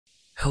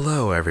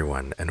Hello,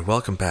 everyone, and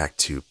welcome back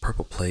to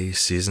Purple Play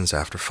Seasons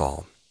After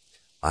Fall.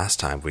 Last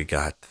time we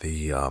got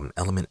the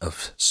element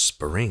of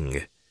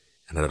spring,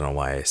 and I don't know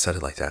why I said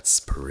it like that.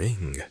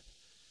 Spring.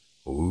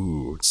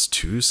 Ooh, it's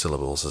two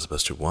syllables as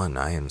opposed to one.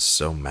 I am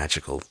so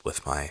magical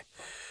with my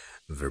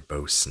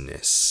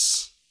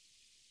verboseness.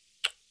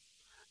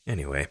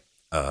 Anyway,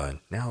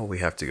 now we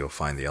have to go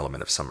find the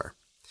element of summer.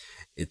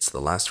 It's the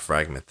last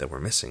fragment that we're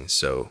missing,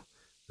 so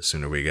the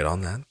sooner we get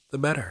on that, the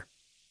better.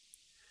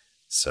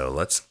 So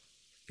let's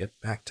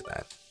get back to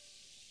that.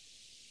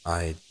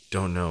 I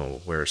don't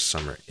know where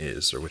summer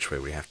is or which way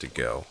we have to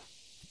go.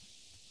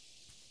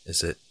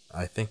 Is it?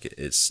 I think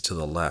it's to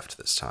the left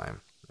this time.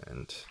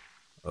 And,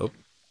 oh,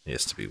 it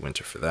has to be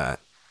winter for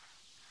that.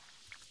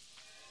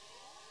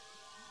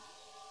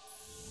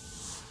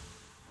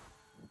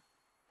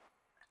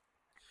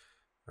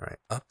 Alright,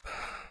 up.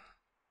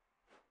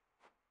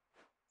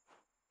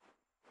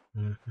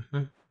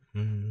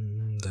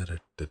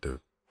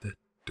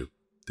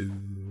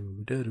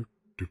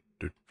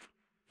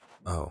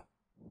 Oh.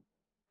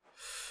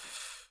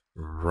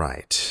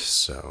 Right,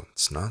 so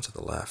it's not to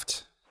the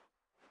left.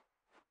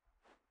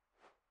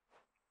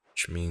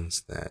 Which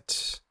means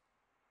that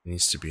it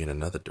needs to be in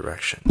another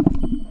direction.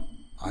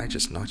 I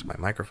just knocked my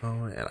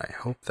microphone and I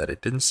hope that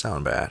it didn't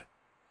sound bad.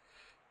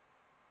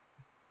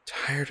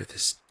 Tired of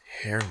this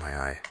hair in my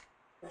eye.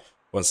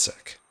 One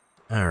sec.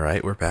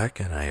 Alright, we're back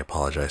and I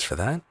apologize for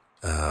that.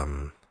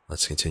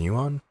 Let's continue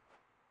on.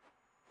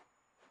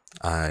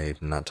 I'm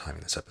not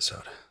timing this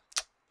episode.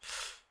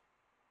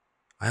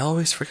 I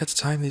always forget to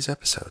time these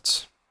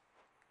episodes.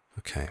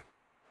 Okay.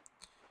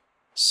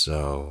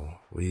 So,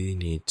 we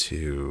need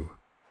to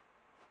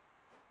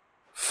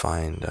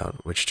find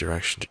out which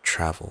direction to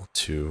travel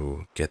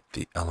to get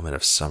the element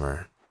of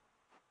summer.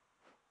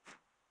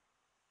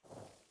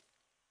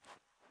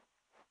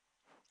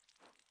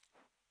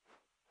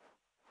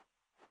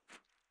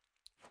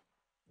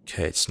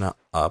 Okay, it's not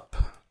up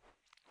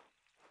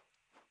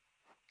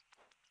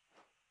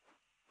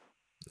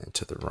and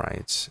to the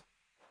right.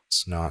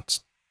 It's not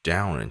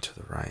down and to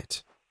the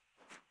right.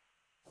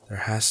 There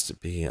has to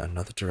be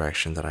another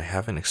direction that I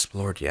haven't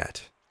explored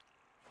yet.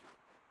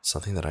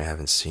 Something that I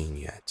haven't seen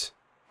yet.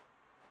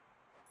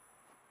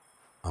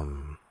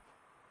 I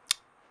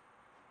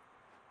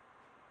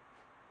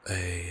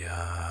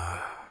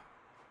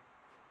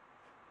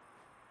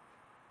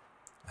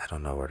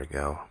don't know where to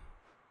go.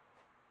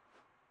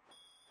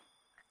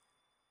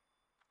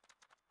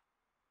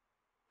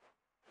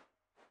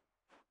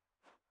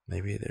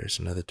 Maybe there's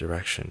another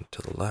direction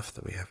to the left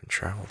that we haven't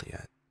traveled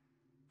yet.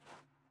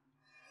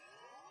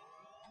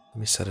 Let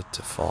me set it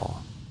to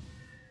fall.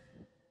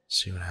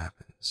 See what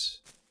happens.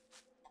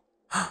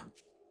 I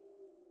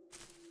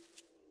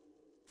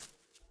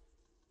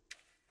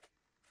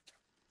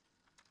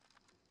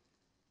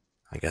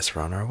guess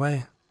we're on our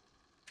way.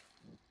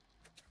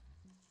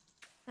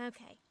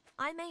 Okay,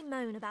 I may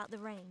moan about the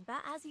rain,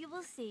 but as you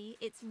will see,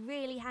 it's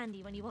really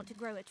handy when you want to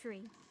grow a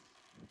tree.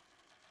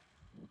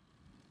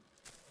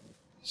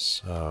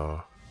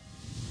 So...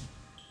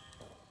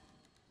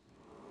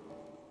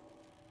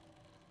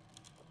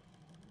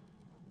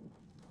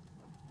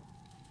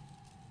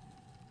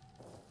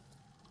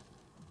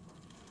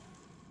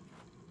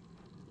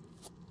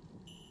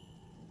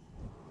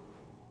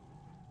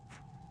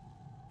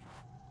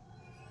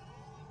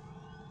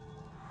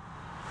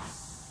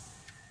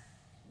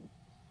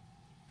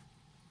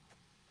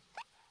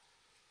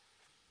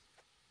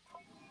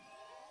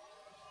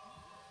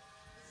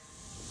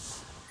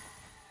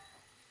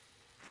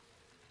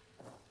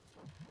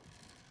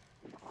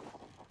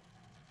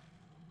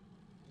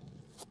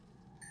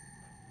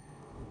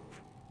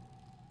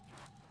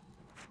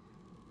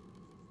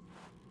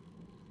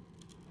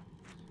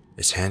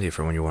 it's handy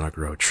for when you want to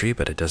grow a tree,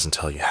 but it doesn't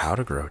tell you how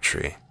to grow a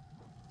tree.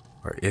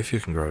 Or if you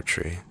can grow a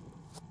tree.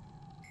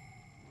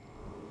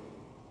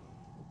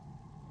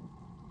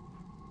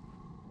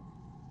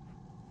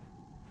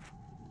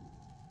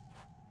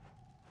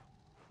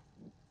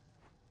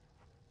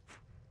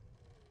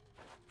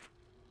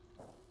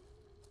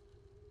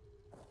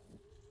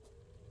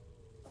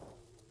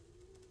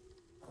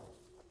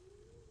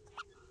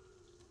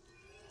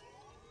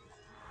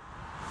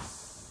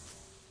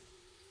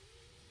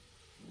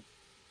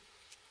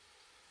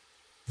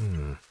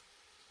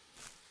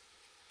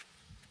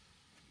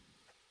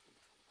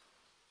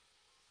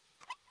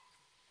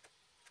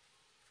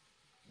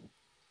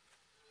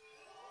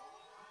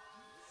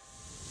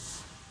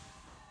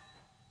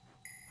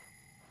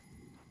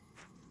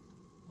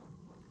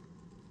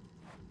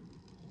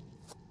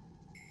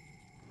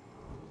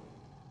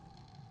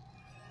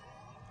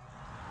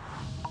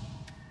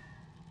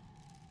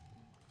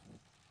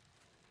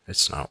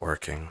 It's not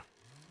working.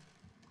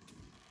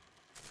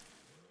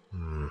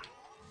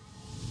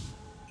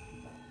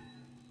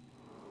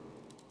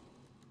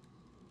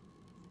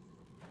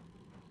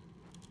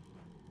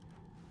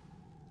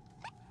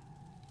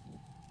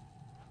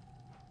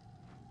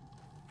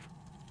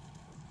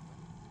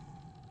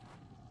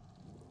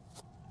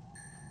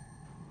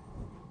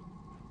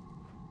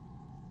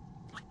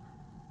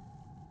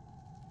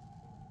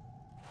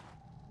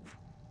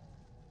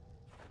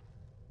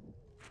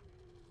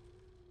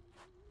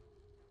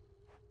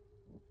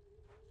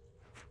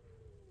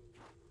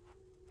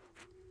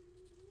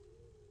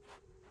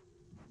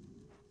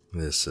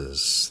 This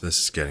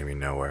is getting me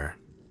nowhere.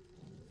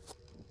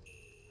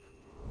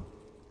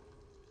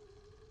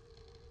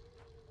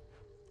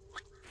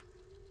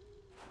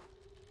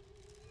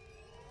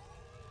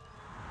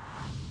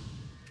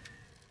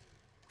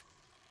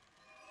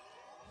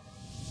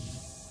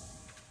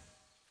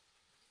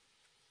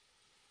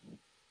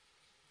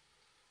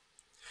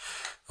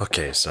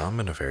 Okay, so I'm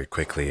gonna very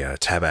quickly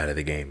tab out of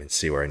the game and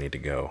see where I need to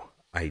go.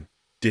 I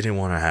didn't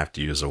want to have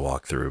to use a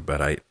walkthrough,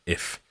 but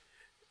if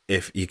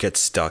you get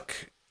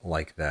stuck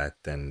like that,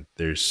 then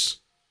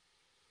there's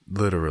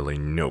literally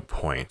no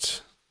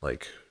point.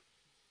 Like,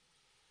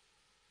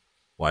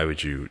 why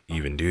would you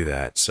even do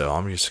that? So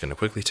I'm just gonna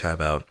quickly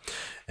tab out,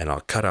 and I'll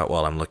cut out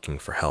while I'm looking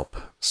for help.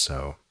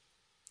 So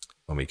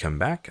when we come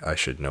back, I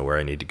should know where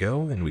I need to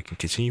go, and we can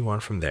continue on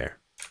from there.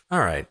 All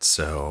right,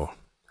 so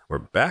we're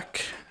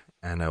back.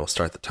 And I will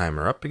start the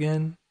timer up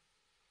again,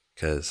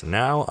 because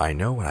now I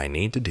know what I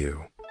need to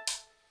do.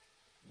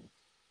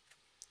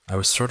 I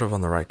was sort of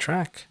on the right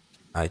track.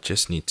 I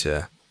just need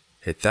to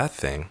hit that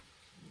thing.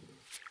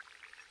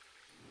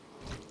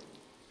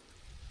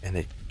 And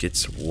it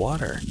gets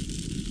water.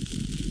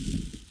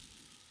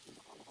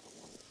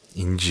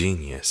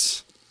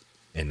 Ingenious.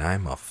 And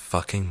I'm a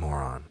fucking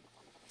moron.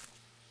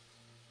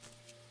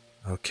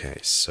 Okay,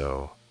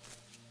 so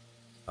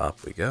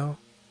up we go.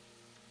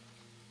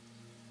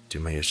 Do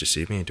my ears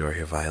deceive me, or do I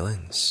hear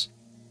violins?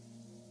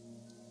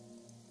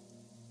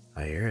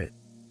 I hear it.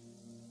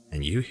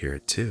 And you hear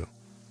it too.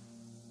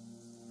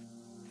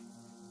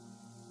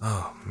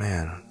 Oh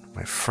man,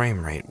 my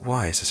frame rate,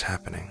 why is this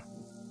happening?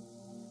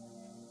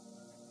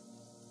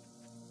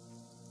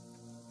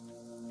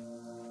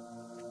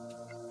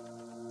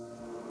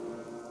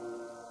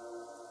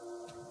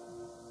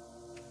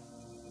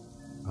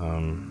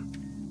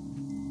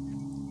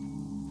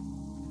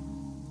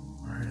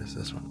 Where is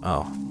this one?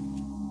 Oh.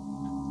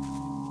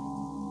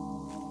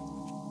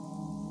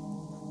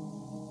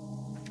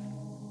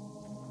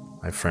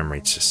 My frame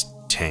rate's just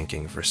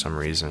tanking for some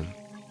reason.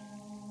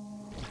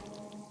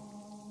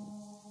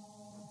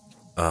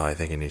 Oh, I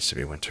think it needs to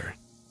be winter.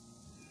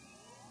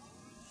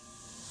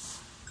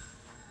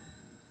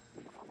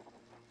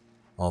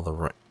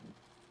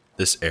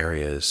 This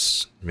area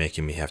is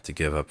making me have to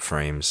give up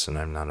frames, and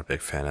I'm not a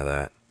big fan of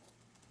that.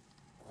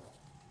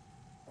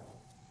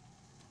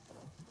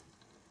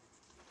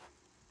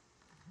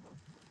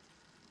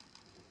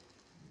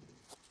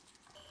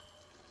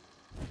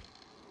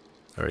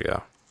 There we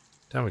go.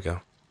 Down we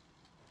go.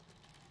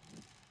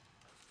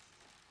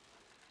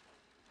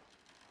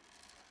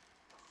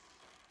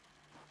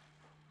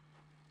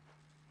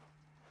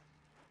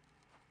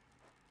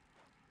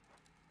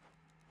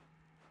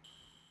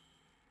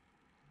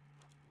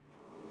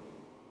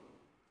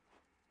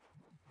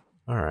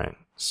 Alright,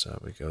 so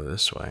we go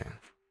this way.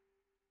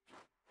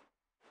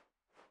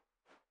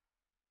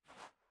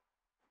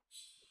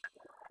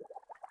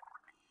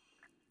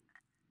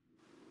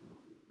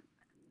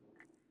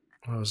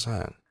 What was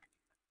that?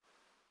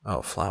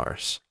 Oh,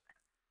 flowers.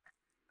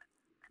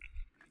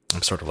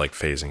 I'm sort of like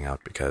phasing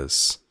out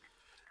because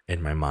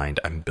in my mind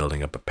I'm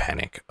building up a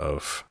panic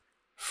of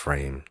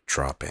frame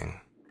dropping.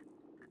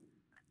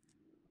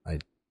 I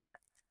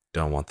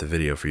don't want the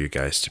video for you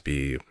guys to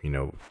be,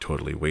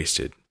 totally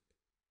wasted.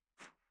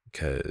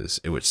 Because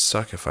it would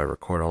suck if I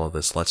record all of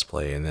this Let's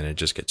Play and then it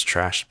just gets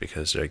trashed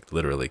because I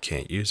literally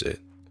can't use it.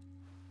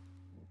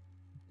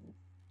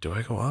 Do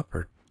I go up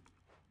or...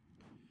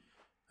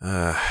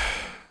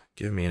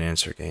 give me an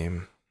answer,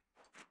 game.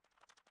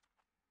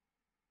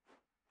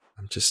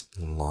 I'm just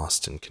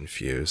lost and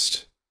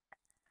confused.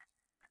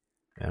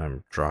 And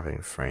I'm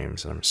dropping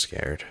frames and I'm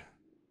scared.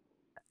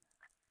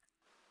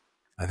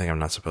 I think I'm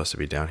not supposed to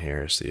be down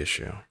here is the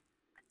issue.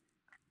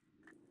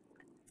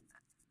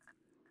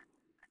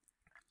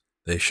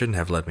 They shouldn't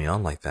have led me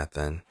on like that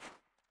then.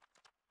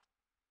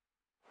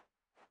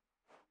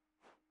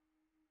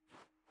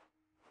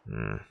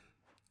 I'm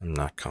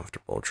not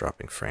comfortable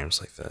dropping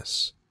frames like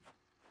this.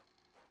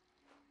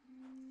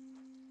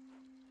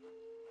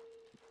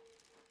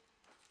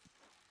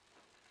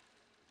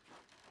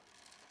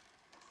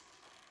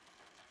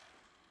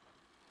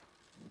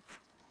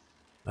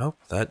 Nope,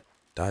 that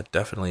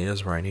definitely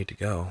is where I need to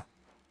go.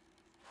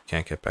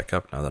 Can't get back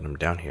up now that I'm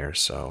down here,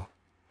 so...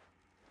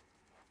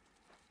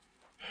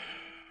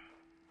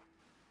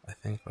 I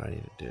think what I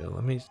need to do...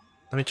 Let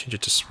me change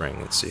it to spring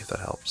and see if that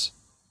helps.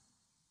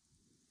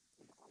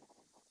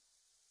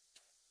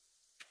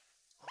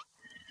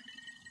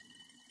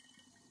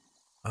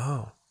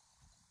 Oh.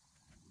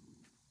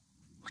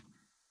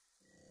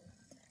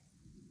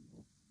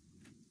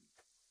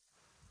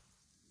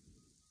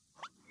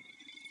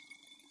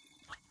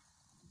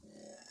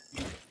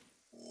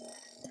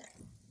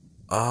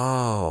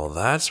 Oh,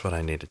 that's what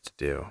I needed to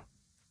do.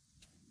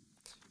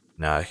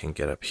 Now I can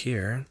get up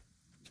here,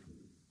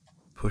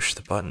 push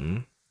the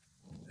button,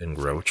 and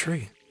grow a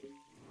tree.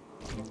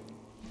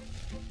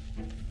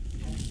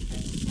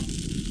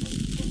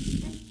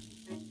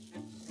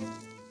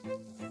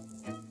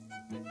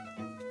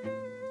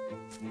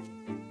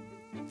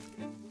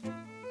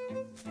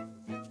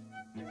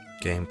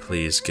 Game,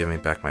 please give me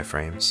back my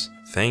frames.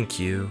 Thank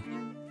you.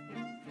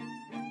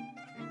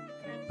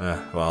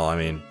 Well, I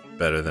mean,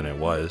 better than it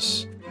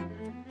was.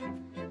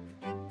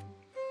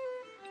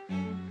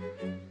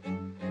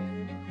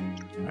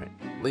 Alright,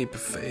 leap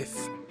of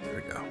faith. There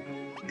we go.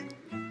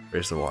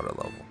 Raise the water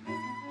level.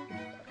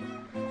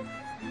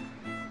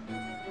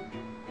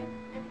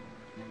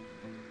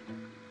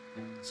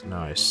 So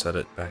now I set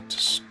it back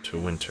to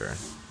winter.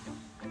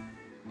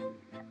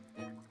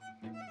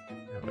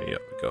 And we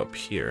go up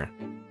here.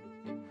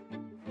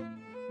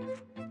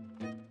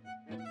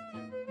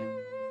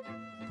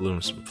 Bloom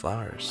some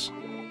flowers.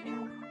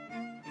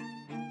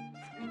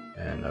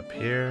 And up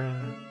here.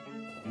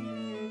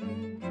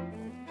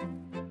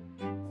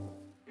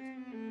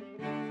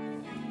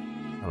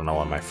 I don't know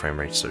why my frame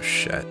rate's so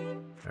shit.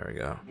 There we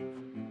go.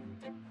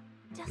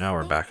 Now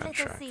we're back on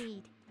track.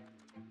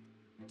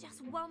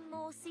 Just one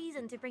more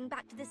season to bring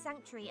back to the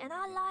sanctuary and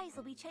our lives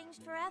will be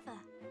changed forever.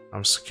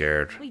 I'm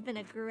scared. We've been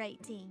a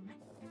great team.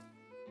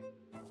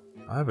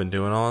 I've been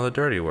doing all the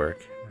dirty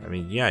work. I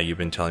mean, yeah, you've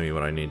been telling me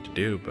what I need to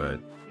do, but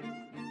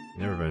you've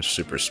never been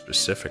super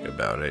specific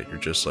about it. You're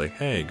just like,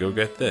 hey, go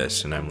get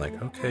this. And I'm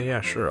like, okay,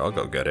 yeah, sure, I'll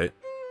go get it.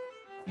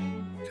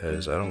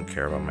 Because I don't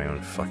care about my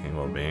own fucking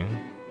well-being.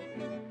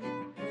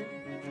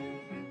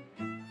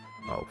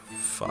 Oh,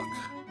 fuck.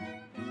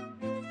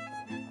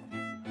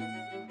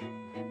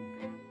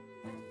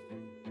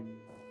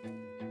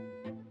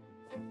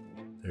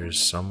 There's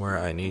somewhere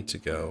I need to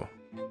go.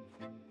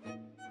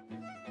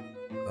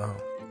 Oh.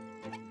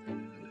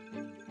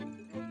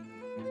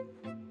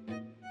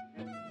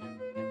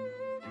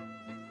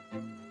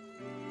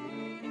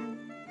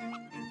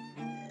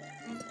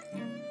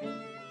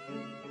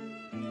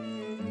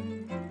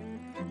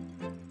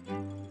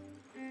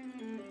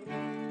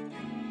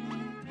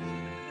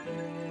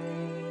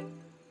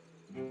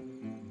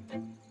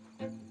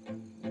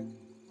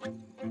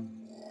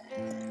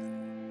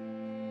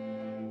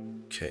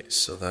 Okay,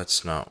 so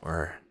that's not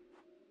where...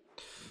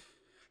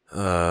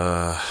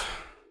 Oh.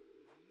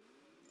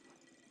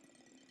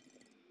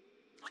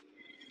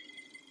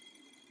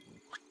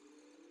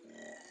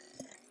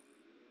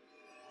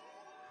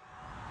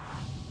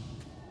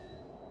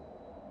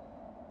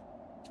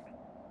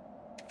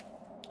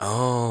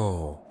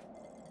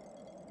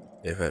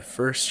 If at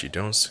first you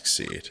don't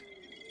succeed.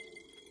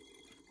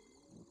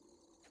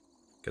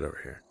 Get over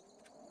here.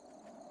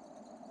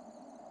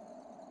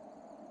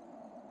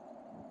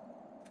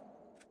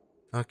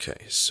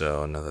 Okay,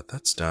 so now that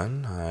that's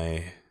done,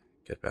 I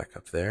get back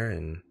up there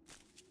and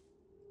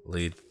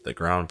lead the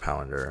ground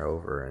pounder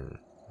over and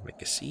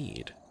make a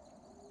seed.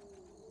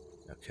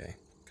 Okay,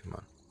 come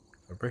on.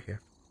 Over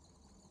here.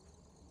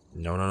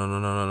 No, no, no, no,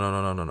 no, no,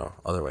 no, no, no, no.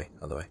 Other way,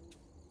 other way.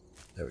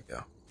 There we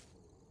go.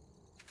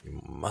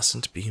 You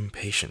mustn't be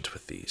impatient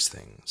with these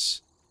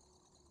things.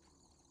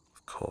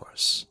 Of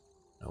course.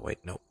 No,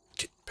 wait, no.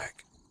 Get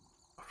back.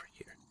 Over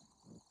here.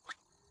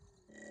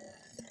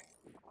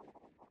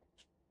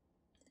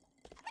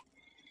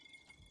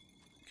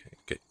 Okay,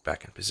 get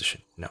back in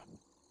position. No.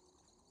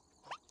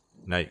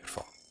 Now you can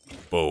fall.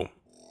 Boom.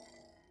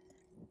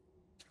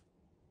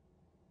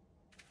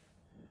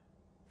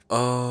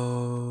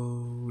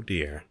 Oh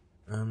dear.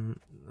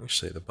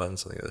 Actually the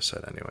button's on the other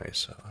side anyway,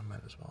 so I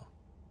might as well.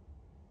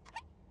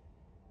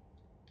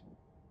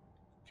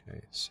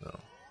 Okay, so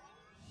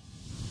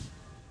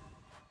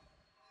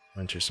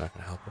winter's not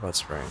gonna help. What about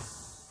spring?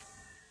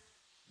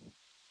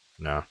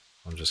 No,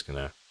 I'm just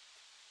gonna...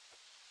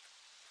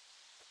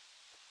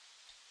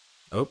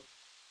 Oh.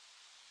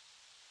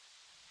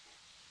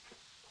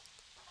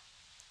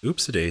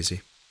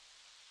 Oops-a-daisy.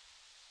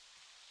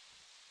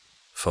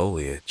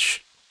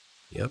 Foliage.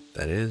 Yep,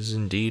 that is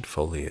indeed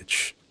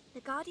foliage.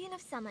 The Guardian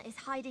of Summer is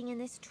hiding in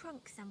this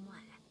trunk somewhere.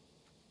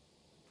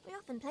 We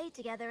often played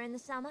together in the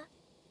summer.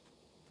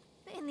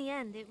 But in the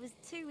end, it was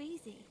too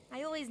easy.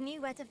 I always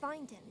knew where to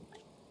find him.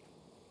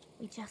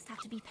 We just have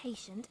to be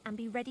patient and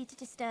be ready to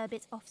disturb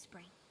its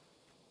offspring.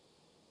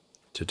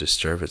 To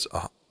disturb its...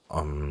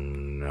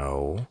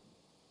 no.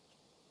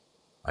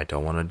 I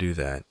don't want to do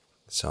that.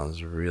 It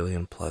sounds really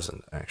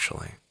unpleasant,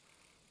 actually.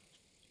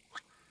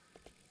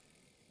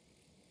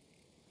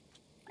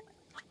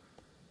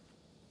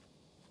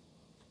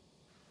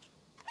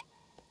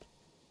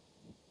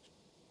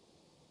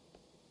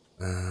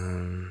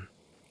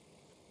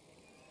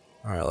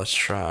 Alright, let's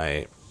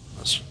try...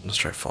 Let's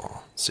try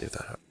fall. See if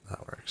that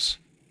works.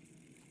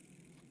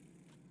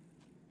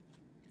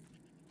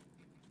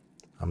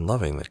 I'm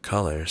loving the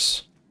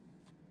colors.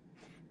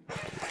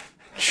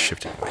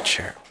 Shifting my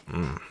chair.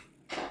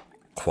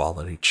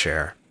 Quality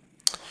chair.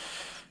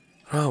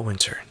 Oh,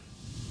 winter.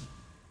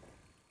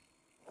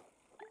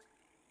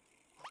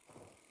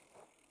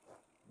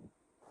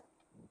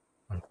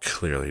 I'm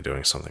clearly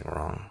doing something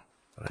wrong,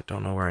 but I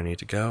don't know where I need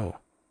to go.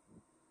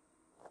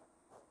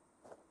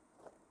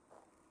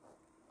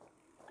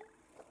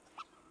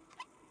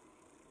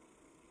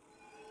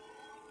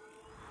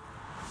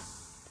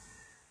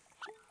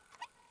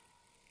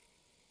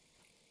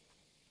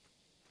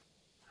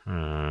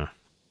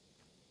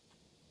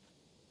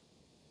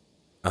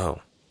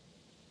 Oh.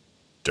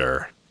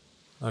 Durr.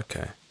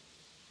 Okay.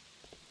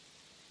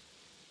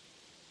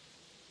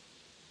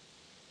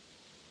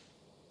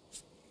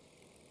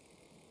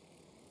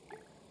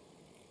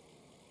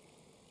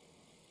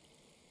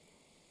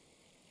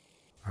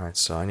 Alright,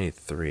 so I need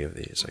 3 of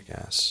these, I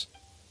guess.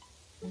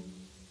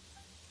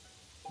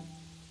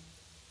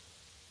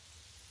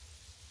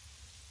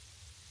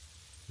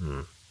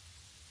 Hmm.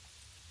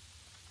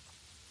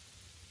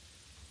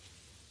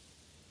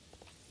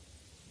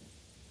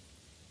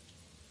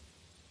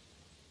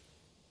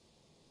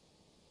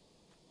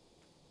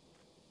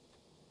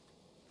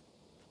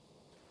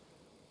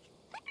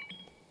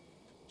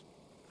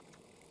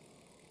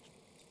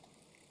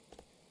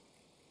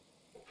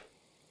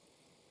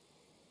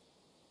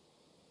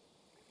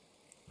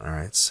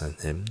 Alright,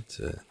 send him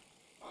to...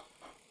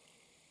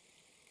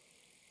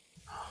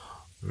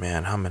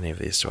 Man, how many of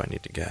these do I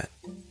need to get?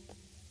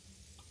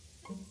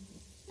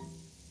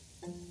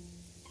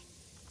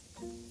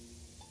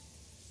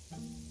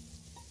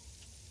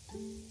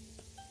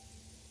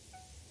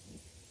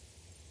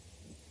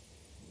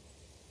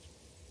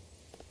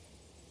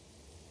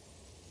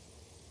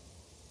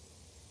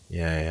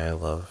 Yeah, I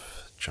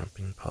love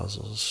jumping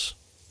puzzles.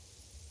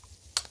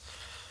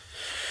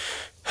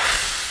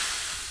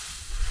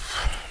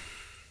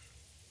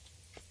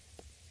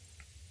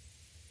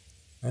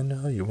 I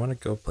know, you want to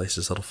go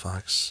places, little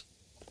fox.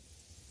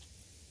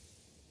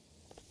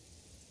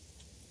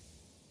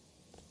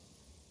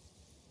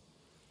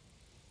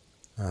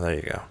 Oh, there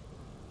you go.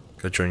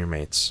 Go join your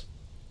mates.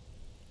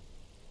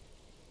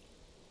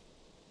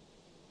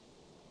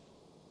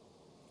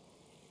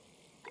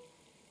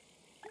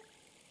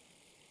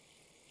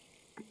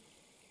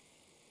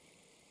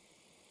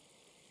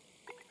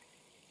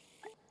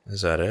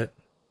 Is that it?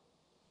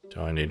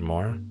 Do I need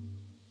more?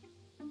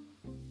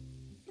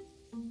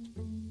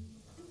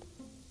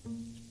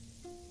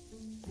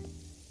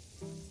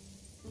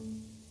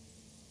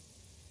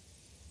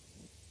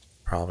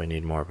 Probably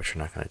need more, but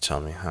you're not going to tell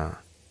me, huh?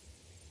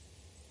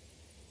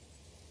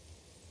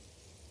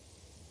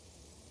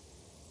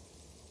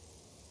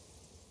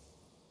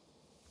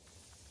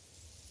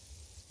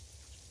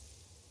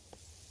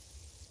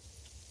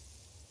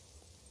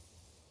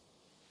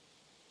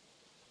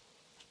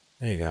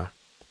 There you go.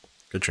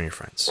 Go join your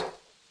friends.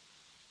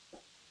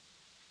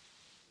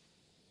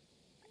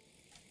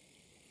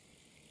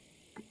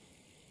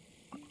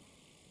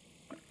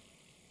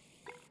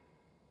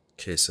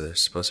 Okay, so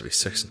there's supposed to be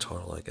 6 in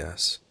total, I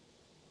guess.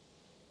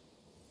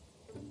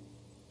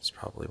 There's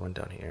probably one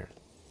down here.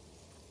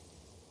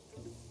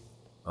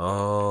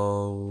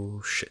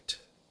 Oh, shit.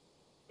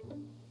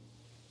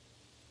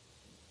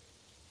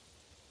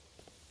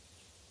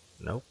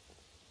 Nope.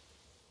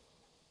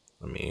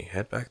 Let me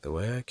head back the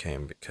way I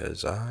came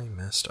because I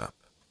messed up.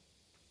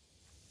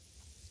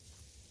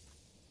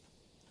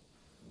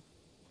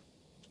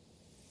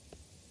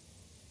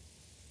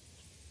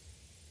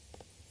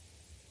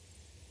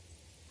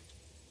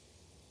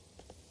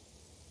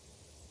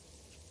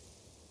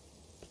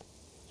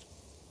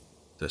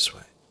 This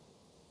way.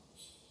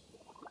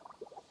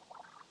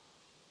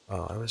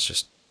 Oh, I was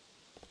just...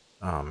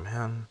 Oh,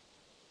 man.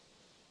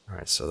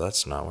 Alright, so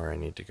that's not where I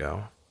need to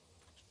go.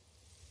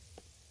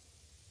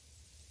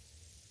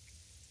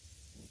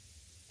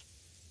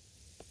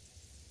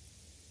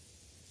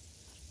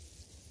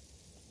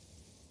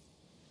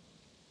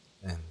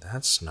 And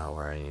that's not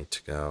where I need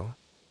to go.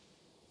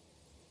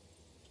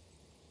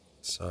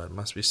 So it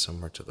must be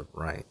somewhere to the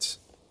right.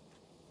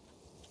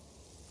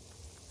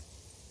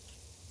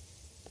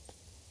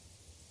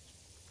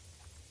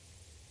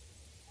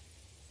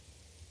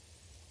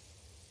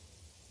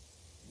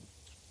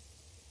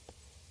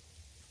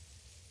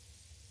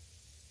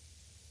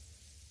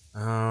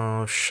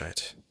 Oh,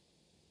 shit.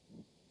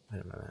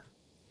 Wait a minute.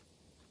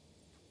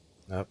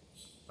 Nope.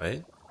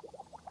 Wait.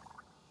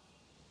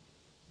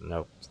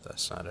 Nope,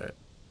 that's not it.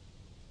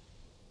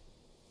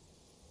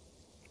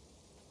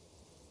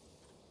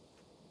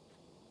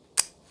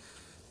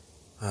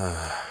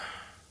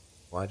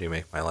 Why do you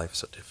make my life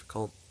so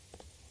difficult?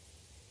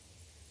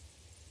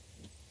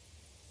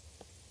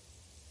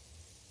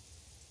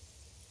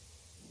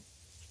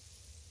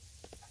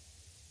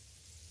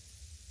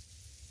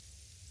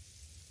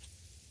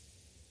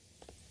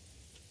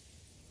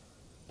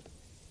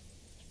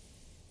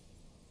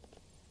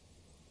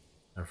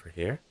 Over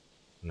here?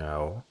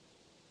 No.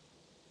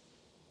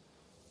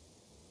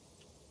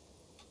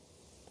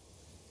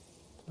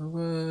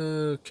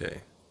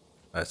 Okay.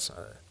 That's not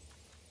it.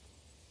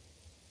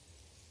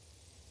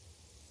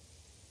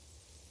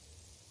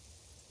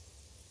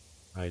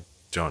 I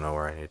don't know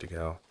where I need to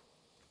go.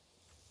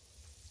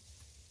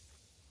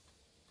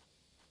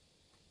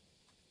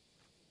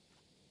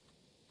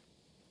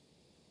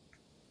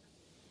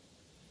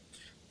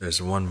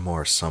 There's one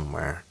more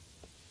somewhere.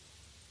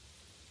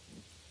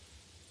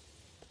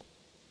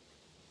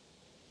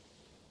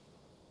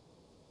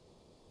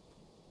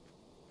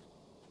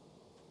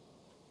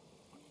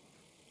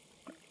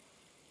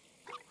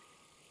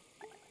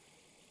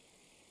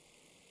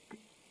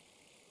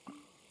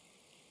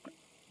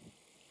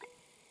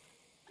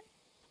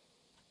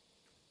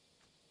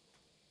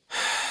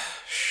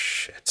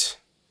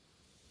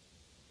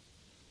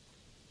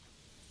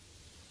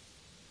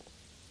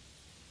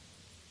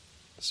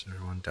 Is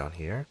there one down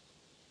here?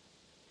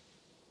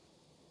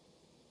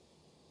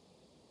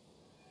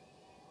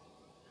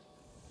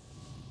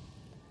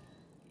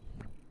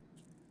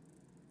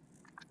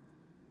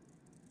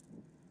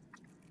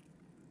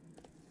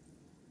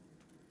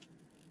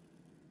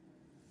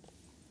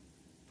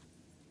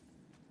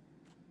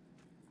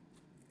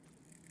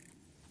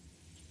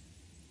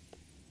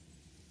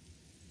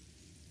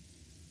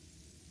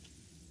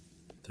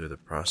 Through the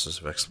process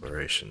of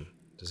exploration,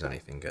 does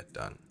anything get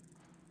done?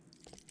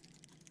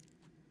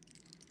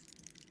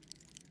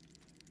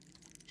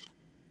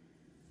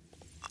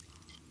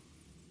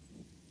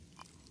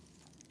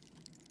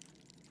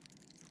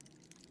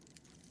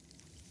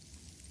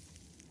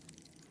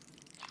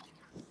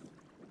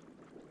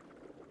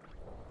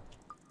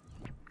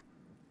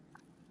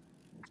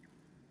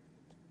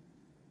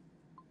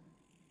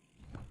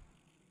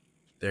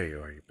 There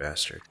you are, you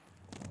bastard.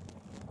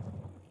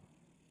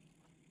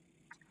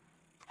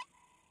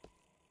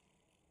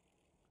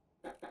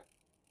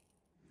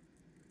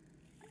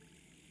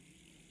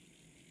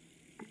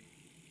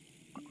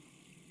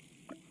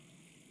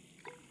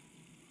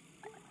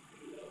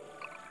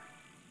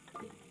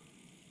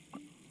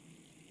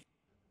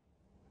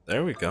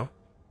 There we go.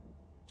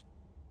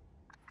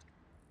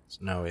 So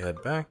now we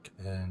head back,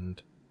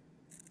 and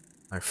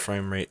my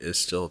frame rate is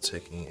still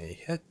taking a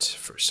hit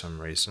for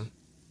some reason.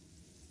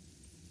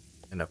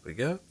 And up we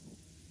go.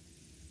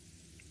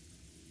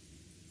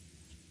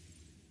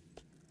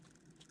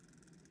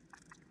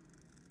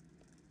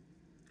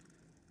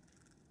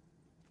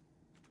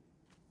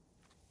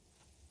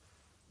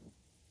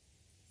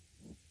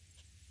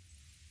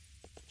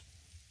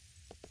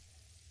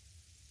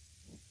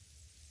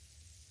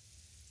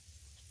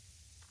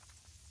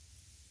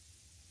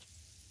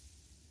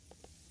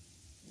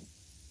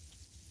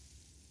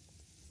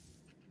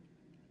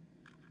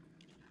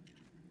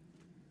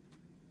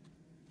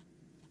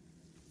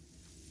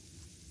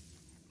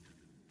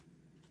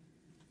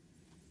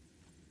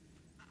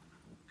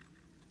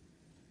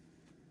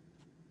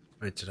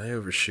 Wait, did I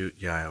overshoot?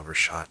 Yeah, I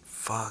overshot.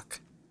 Fuck.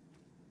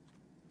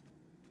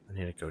 I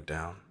need to go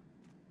down.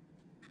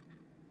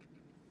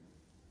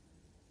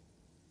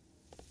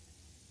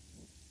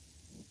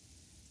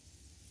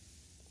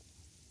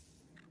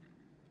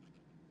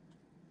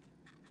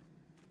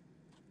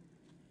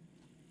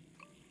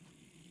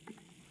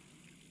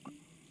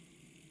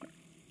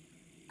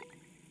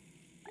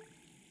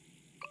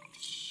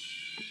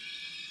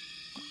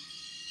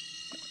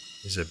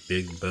 He's a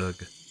big bug.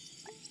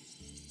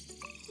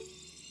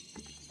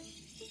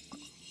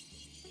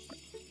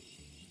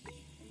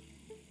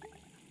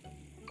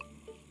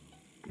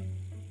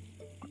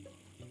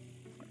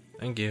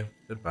 Thank you.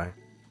 Goodbye.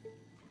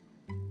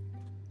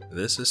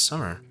 This is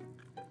summer.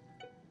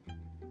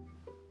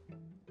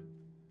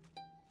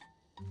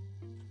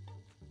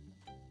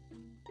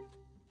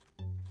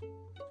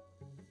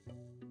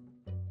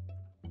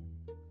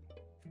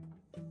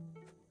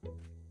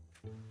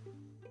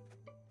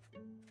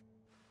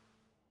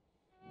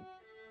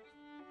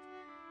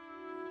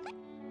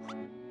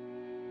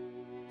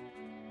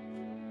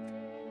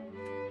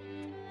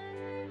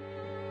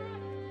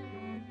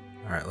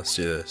 Alright, let's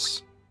do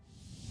this.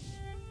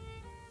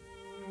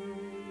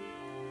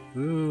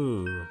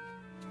 Ooh.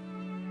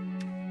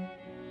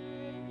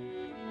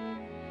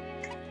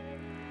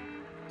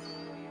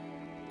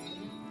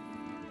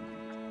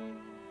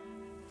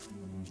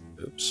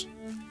 Oops.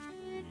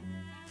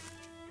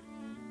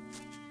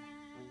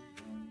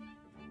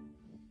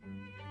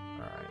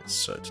 Alright,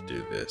 so to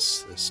do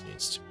this, this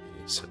needs to be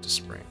set to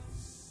spring.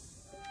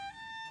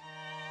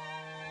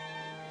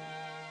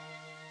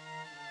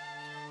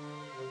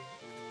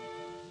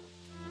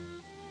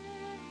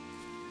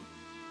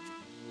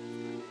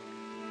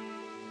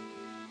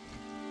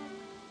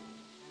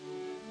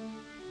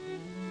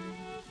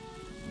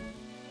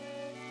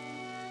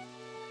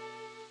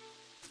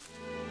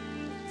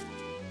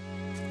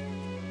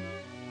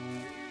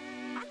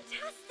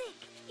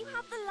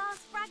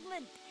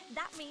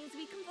 That means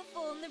we can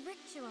perform the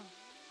ritual.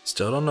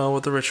 Still don't know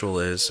what the ritual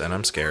is, and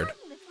I'm scared. Run!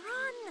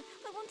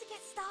 I want to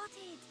get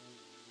started.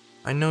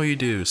 I know you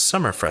do.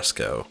 Summer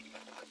fresco.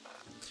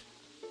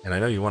 And I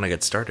know you want to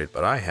get started,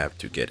 but I have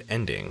to get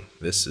ending.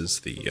 This is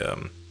the,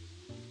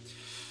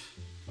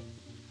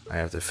 I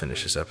have to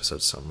finish this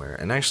episode somewhere.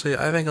 And actually,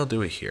 I think I'll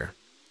do it here.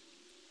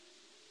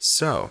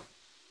 So,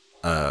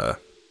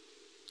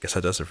 guess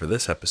that does it for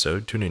this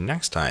episode. Tune in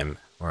next time,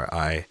 where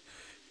I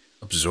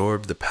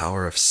absorb the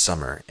power of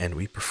summer and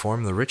we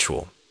perform the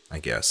ritual, I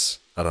guess.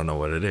 I don't know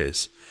what it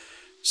is.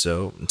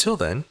 So until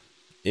then,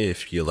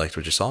 if you liked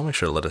what you saw, make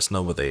sure to let us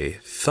know with a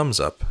thumbs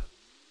up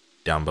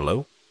down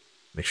below.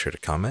 Make sure to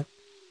comment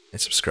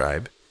and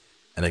subscribe,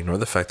 and ignore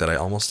the fact that I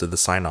almost did the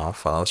sign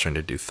off while I was trying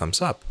to do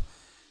thumbs up,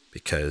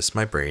 because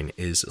my brain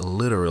is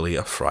literally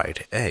a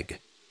fried egg.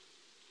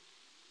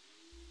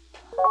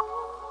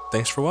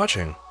 Thanks for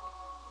watching.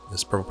 This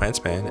is Purple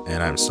Pants Man,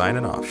 and I'm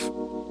signing off.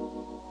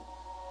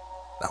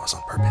 That was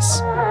on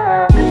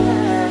purpose.